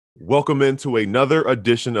Welcome into another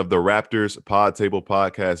edition of the Raptors Pod Table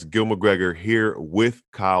Podcast. Gil McGregor here with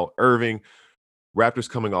Kyle Irving. Raptors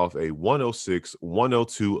coming off a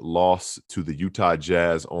 106-102 loss to the Utah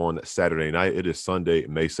Jazz on Saturday night. It is Sunday,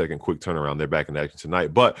 May 2nd. Quick turnaround. They're back in action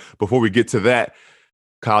tonight. But before we get to that,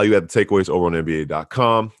 Kyle, you had the takeaways over on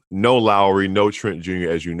NBA.com. No Lowry, no Trent Jr.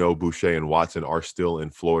 As you know, Boucher and Watson are still in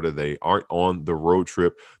Florida. They aren't on the road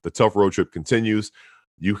trip. The tough road trip continues.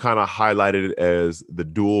 You kind of highlighted it as the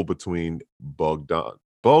duel between Bojan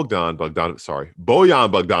Bogdanovic.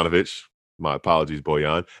 My apologies,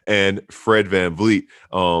 Bojan, and Fred VanVleet.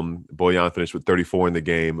 Bojan finished with 34 in the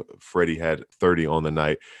game. Freddie had 30 on the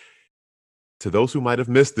night. To those who might have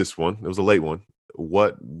missed this one, it was a late one.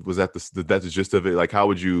 What was that? That's the gist of it. Like, how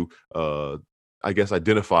would you, I guess,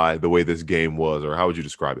 identify the way this game was, or how would you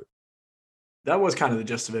describe it? That was kind of the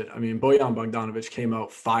gist of it. I mean, Bojan Bogdanovic came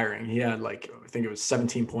out firing. He had I think it was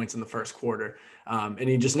 17 points in the first quarter, and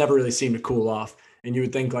he just never really seemed to cool off. And you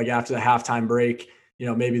would think like after the halftime break,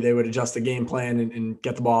 maybe they would adjust the game plan and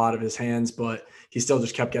get the ball out of his hands, but he still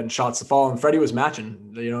just kept getting shots to fall. And Freddie was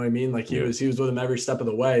matching. You know what I mean? Like he was with him every step of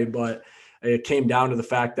the way, but it came down to the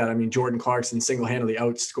fact that, I mean, Jordan Clarkson single-handedly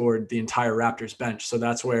outscored the entire Raptors bench. So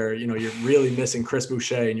that's where, you're really missing Chris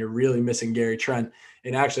Boucher and you're really missing Gary Trent.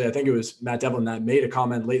 And actually, I think it was Matt Devlin that made a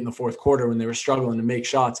comment late in the fourth quarter when they were struggling to make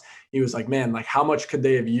shots. He was like, man, like how much could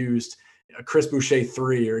they have used a Chris Boucher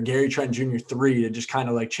 3 or Gary Trent Jr. 3 to just kind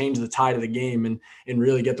of like change the tide of the game and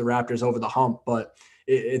really get the Raptors over the hump. But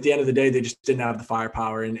at the end of the day, they just didn't have the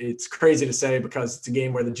firepower. And it's crazy to say because it's a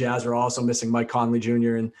game where the Jazz are also missing Mike Conley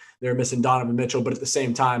Jr. and they're missing Donovan Mitchell. But at the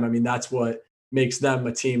same time, I mean, that's what makes them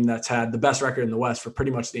a team that's had the best record in the West for pretty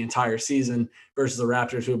much the entire season versus the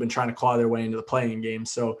Raptors who have been trying to claw their way into the playing game.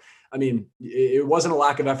 So, I mean, it wasn't a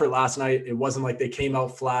lack of effort last night. It wasn't like they came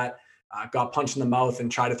out flat, got punched in the mouth and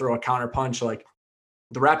tried to throw a counter punch. Like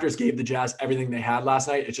the Raptors gave the Jazz everything they had last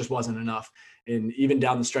night. It just wasn't enough. And even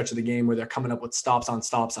down the stretch of the game where they're coming up with stops on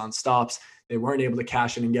stops on stops, they weren't able to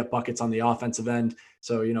cash in and get buckets on the offensive end.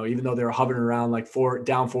 So, even though they were hovering around like four,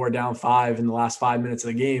 down 5 in the last 5 minutes of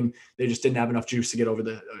the game, they just didn't have enough juice to get over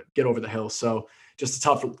the hill. So just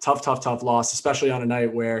a tough loss, especially on a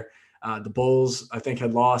night where the Bulls, I think,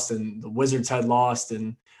 had lost and the Wizards had lost.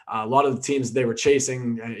 And a lot of the teams they were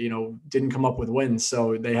chasing, didn't come up with wins.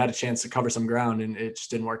 So they had a chance to cover some ground and it just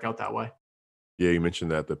didn't work out that way. Yeah, you mentioned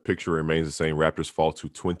that the picture remains the same. Raptors fall to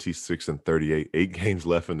 26-38, 8 games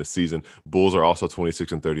left in the season. Bulls are also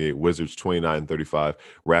 26-38, Wizards 29-35.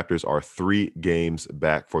 Raptors are 3 games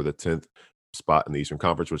back for the 10th spot in the Eastern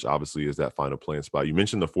Conference, which obviously is that final playing spot. You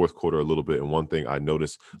mentioned the fourth quarter a little bit, and one thing I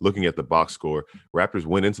noticed looking at the box score, Raptors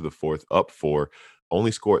went into the fourth up 4, only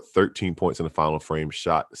scored 13 points in the final frame,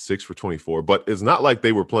 shot 6 for 24. But it's not like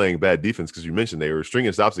they were playing bad defense because you mentioned they were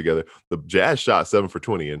stringing stops together. The Jazz shot 7 for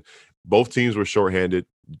 20, and both teams were shorthanded.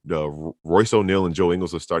 Royce O'Neal and Joe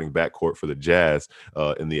Ingles are starting backcourt for the Jazz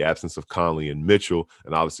in the absence of Conley and Mitchell.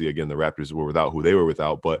 And obviously, again, the Raptors were without who they were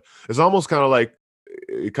without. But it's almost kind of like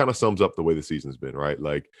it kind of sums up the way the season's been, right?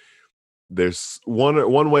 Like there's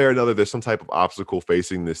one way or another, there's some type of obstacle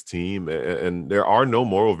facing this team, and there are no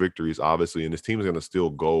moral victories, obviously, and this team is going to still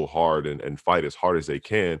go hard and fight as hard as they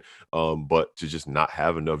can, but to just not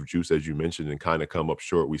have enough juice, as you mentioned, and kind of come up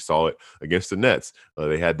short. We saw it against the Nets.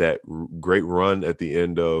 They had that great run at the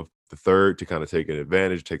end of the third to kind of take an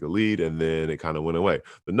advantage, take a lead, and then it kind of went away.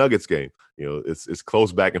 The Nuggets game, it's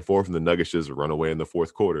close back and forth, and the Nuggets just run away in the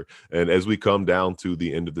fourth quarter. And as we come down to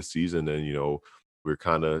the end of the season, and we're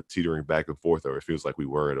kind of teetering back and forth, or it feels like we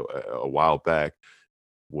were a while back,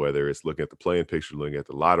 whether it's looking at the playing picture, looking at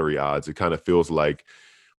the lottery odds, it kind of feels like,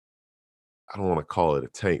 I don't want to call it a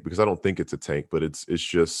tank because I don't think it's a tank, but it's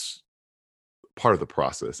just part of the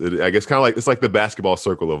process. I guess kind of like, it's like the basketball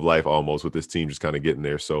circle of life almost with this team just kind of getting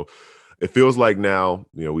there. So it feels like now,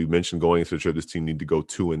 we mentioned going into the trip, this team need to go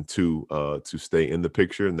 2-2 to stay in the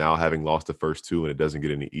picture. Now having lost the first two and it doesn't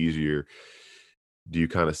get any easier, do you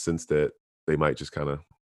kind of sense that they might just kind of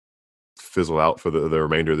fizzle out for the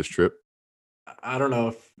remainder of this trip? I don't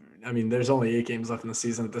know I mean, there's only 8 games left in the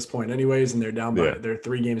season at this point, anyways, and Yeah. they're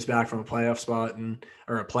 3 games back from a playoff spot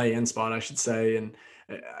or a play-in spot, I should say. And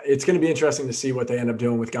it's going to be interesting to see what they end up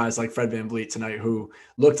doing with guys like Fred VanVleet tonight, who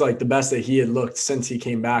looked like the best that he had looked since he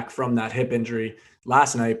came back from that hip injury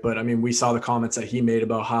last night. But I mean, we saw the comments that he made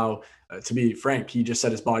about how, to be frank, he just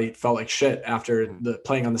said his body felt like shit after the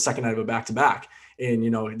playing on the second night of a back-to-back. And,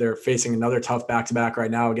 they're facing another tough back-to-back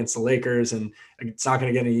right now against the Lakers, and it's not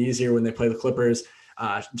going to get any easier when they play the Clippers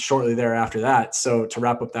shortly thereafter that. So to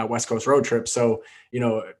wrap up that West Coast road trip. So,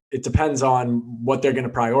 it depends on what they're going to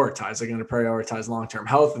prioritize. They're going to prioritize long-term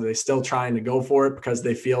health. Are they still trying to go for it because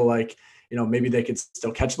they feel like, maybe they could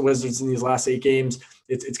still catch the Wizards in these last 8 games.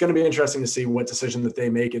 It's going to be interesting to see what decision that they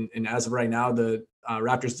make. And as of right now, the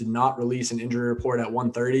Raptors did not release an injury report at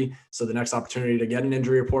 1:30. So the next opportunity to get an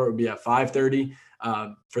injury report would be at 5:30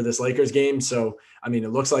 for this Lakers game. So, I mean, it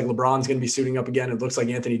looks like LeBron's going to be suiting up again. It looks like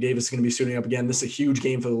Anthony Davis is going to be suiting up again. This is a huge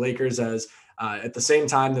game for the Lakers, as at the same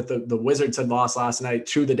time that the Wizards had lost last night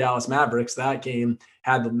to the Dallas Mavericks. That game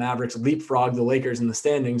had the Mavericks leapfrog the Lakers in the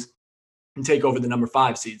standings and take over the number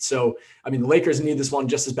 5 seed. So, I mean, the Lakers need this one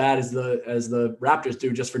just as bad as the Raptors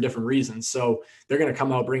do, just for different reasons. So they're going to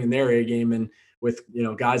come out bringing their A game, and with,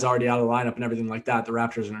 guys already out of the lineup and everything like that, the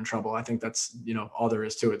Raptors are in trouble. I think that's, all there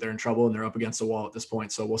is to it. They're in trouble and they're up against the wall at this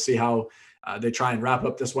point. So we'll see how they try and wrap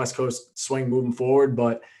up this West Coast swing moving forward.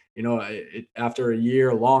 But, after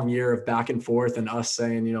a long year of back and forth and us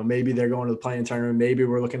saying, maybe they're going to the play-in tournament, maybe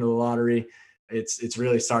we're looking to the lottery, it's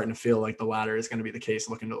really starting to feel like the latter is going to be the case,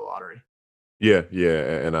 looking to the lottery. Yeah,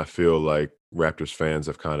 yeah, and I feel like Raptors fans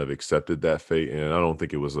have kind of accepted that fate, and I don't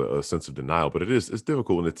think it was a sense of denial, but it's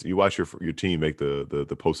difficult when you watch your team make the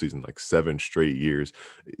postseason like 7 straight years.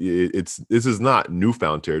 This is not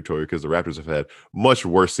newfound territory, because the Raptors have had much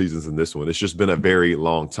worse seasons than this one. It's just been a very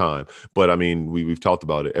long time. But I mean, we've talked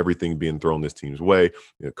about it, everything being thrown this team's way,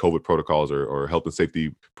 COVID protocols or health and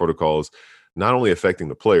safety protocols, not only affecting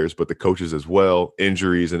the players, but the coaches as well,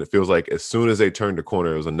 injuries. And it feels like as soon as they turned the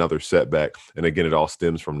corner, it was another setback. And again, it all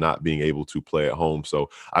stems from not being able to play at home. So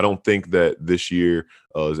I don't think that this year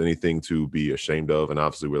is anything to be ashamed of. And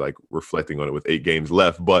obviously we're like reflecting on it with 8 games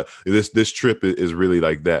left. But this trip is really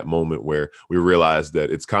like that moment where we realize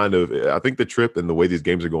that it's kind of, I think the trip and the way these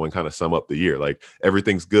games are going kind of sum up the year. Like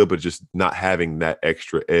everything's good, but just not having that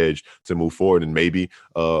extra edge to move forward. And maybe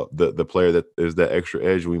the player that is that extra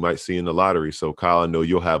edge we might see in the lottery. So Kyle, I know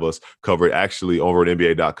you'll have us covered actually over at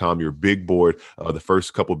NBA.com, your big board, the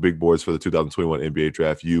first couple big boards for the 2021 NBA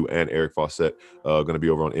draft. You and Eric Fawcett going to be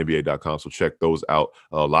over on NBA.com. So check those out.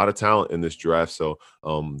 A lot of talent in this draft. So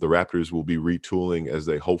the Raptors will be retooling as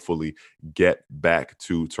they hopefully get back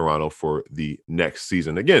to Toronto for the next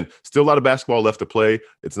season. Again, still a lot of basketball left to play.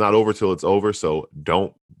 It's not over till it's over. So I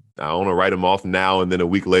don't want to write them off now and then a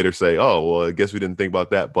week later say, oh, well, I guess we didn't think about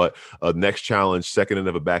that. But next challenge, second end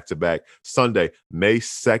of a back-to-back, Sunday, May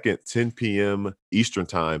 2nd, 10 p.m. Eastern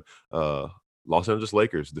time. Los Angeles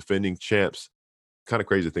Lakers, defending champs. Kind of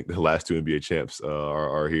crazy to think the last 2 NBA champs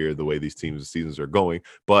are here, the way these teams' seasons are going.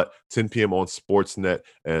 But 10 p.m. on Sportsnet,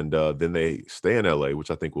 and then they stay in LA,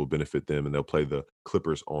 which I think will benefit them, and they'll play the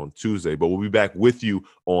Clippers on Tuesday. But we'll be back with you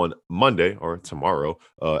on Monday or tomorrow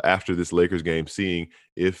after this Lakers game, seeing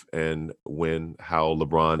if and how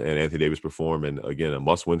LeBron and Anthony Davis perform. And again, a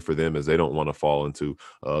must win for them, as they don't want to fall into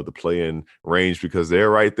the play-in range, because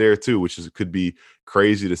they're right there too, which could be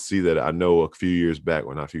crazy to see. That I know a few years back,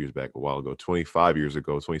 well, not a few years back, a while ago, 25 years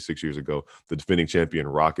ago, 26 years ago, the defending champion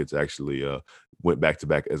Rockets actually went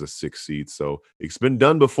back-to-back as a 6th seed. So it's been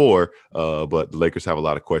done before, but the Lakers have a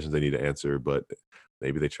lot of questions they need to answer, but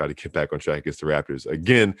maybe they try to get back on track against the Raptors.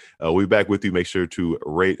 Again, we'll be back with you. Make sure to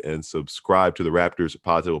rate and subscribe to the Raptors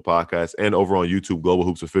Pod Table Podcast, and over on YouTube, Global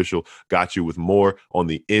Hoops Official got you with more on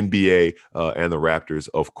the NBA and the Raptors,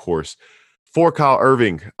 of course. For Kyle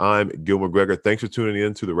Irving, I'm Gil McGregor. Thanks for tuning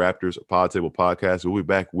in to the Raptors Pod Table Podcast. We'll be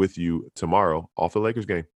back with you tomorrow off the Lakers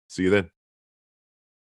game. See you then.